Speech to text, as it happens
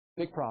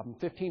big problem.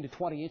 15 to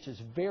 20 inches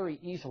very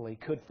easily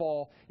could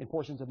fall in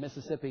portions of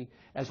Mississippi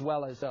as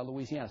well as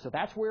Louisiana. So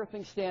that's where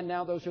things stand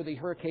now. Those are the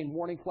hurricane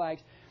warning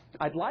flags.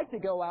 I'd like to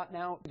go out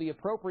now to the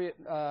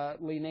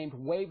appropriately named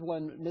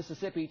Waveland,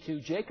 Mississippi, to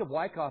Jacob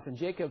Wyckoff. And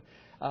Jacob,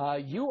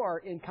 you are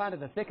in kind of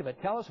the thick of it.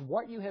 Tell us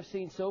what you have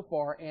seen so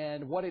far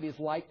and what it is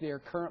like there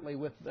currently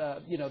with,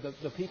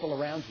 the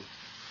people around you.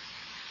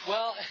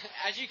 Well,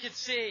 as you can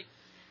see,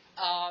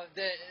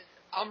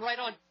 I'm right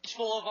on Beach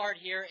Boulevard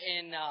here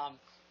in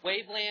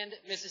Waveland,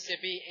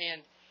 Mississippi,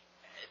 and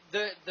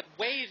the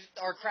waves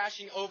are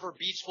crashing over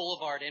Beach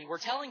Boulevard, and we're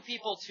telling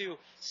people to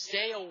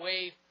stay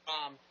away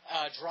from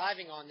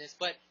driving on this,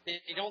 but they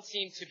don't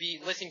seem to be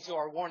listening to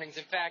our warnings.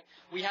 In fact,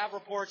 we have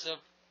reports of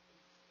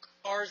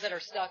cars that are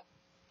stuck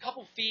a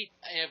couple feet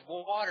of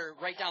water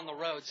right down the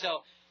road.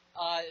 So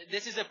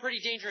this is a pretty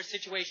dangerous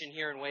situation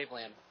here in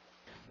Waveland.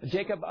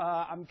 Jacob,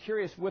 I'm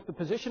curious, with the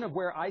position of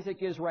where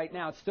Isaac is right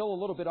now, it's still a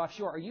little bit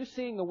offshore. Are you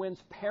seeing the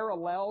winds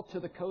parallel to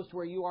the coast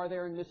where you are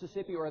there in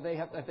Mississippi, or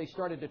have they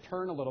started to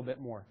turn a little bit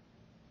more?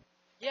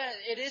 Yeah,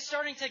 it is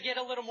starting to get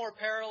a little more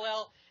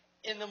parallel.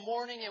 In the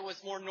morning, it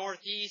was more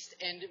northeast,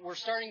 and we're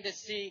starting to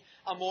see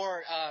a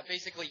more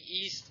basically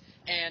east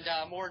and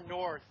more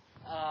north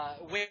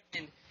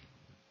wind.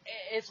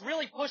 It's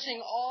really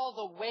pushing all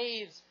the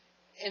waves,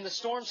 and the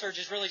storm surge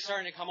is really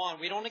starting to come on.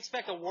 We don't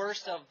expect the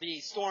worst of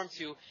the storm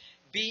to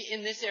be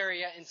in this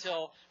area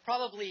until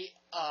probably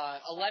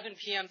 11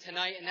 p.m.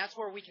 tonight, and that's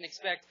where we can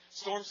expect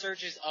storm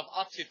surges of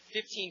up to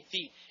 15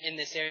 feet in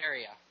this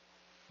area.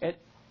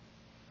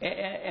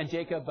 And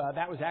Jacob,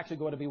 that was actually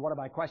going to be one of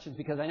my questions,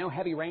 because I know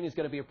heavy rain is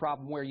going to be a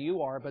problem where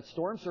you are, but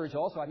storm surge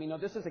also. I mean,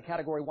 this is a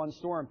Category 1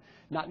 storm,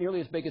 not nearly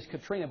as big as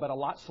Katrina, but a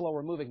lot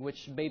slower moving,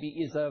 which maybe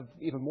is of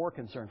even more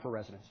concern for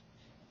residents.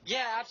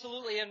 Yeah,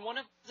 absolutely. And one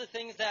of the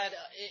things that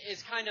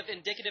is kind of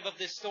indicative of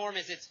this storm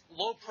is its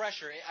low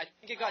pressure. I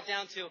think it got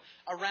down to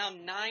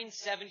around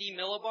 970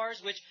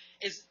 millibars, which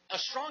is a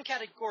strong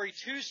Category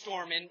 2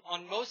 storm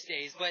on most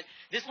days, but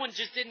this one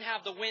just didn't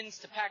have the winds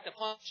to pack the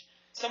punch.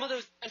 Some of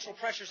those central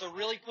pressures are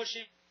really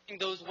pushing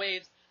those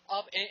waves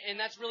up, and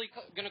that's really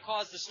going to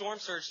cause the storm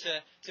surge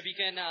to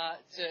begin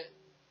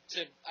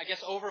to, I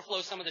guess,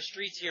 overflow some of the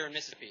streets here in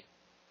Mississippi.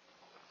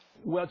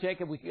 Well,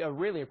 Jacob, we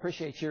really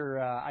appreciate your,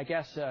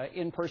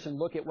 in-person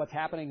look at what's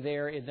happening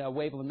there in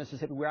Waveland,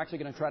 Mississippi. We're actually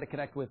going to try to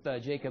connect with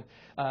Jacob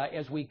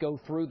as we go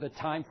through the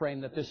time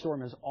frame that this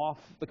storm is off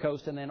the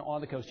coast and then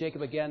on the coast.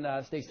 Jacob, again,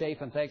 stay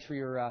safe, and thanks for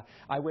your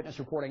eyewitness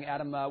reporting.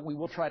 Adam, we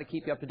will try to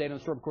keep you up to date on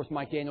the storm. Of course,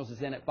 Mike Daniels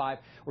is in at 5,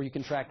 where you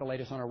can track the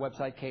latest on our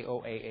website,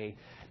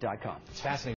 KOAA.com. It's fascinating.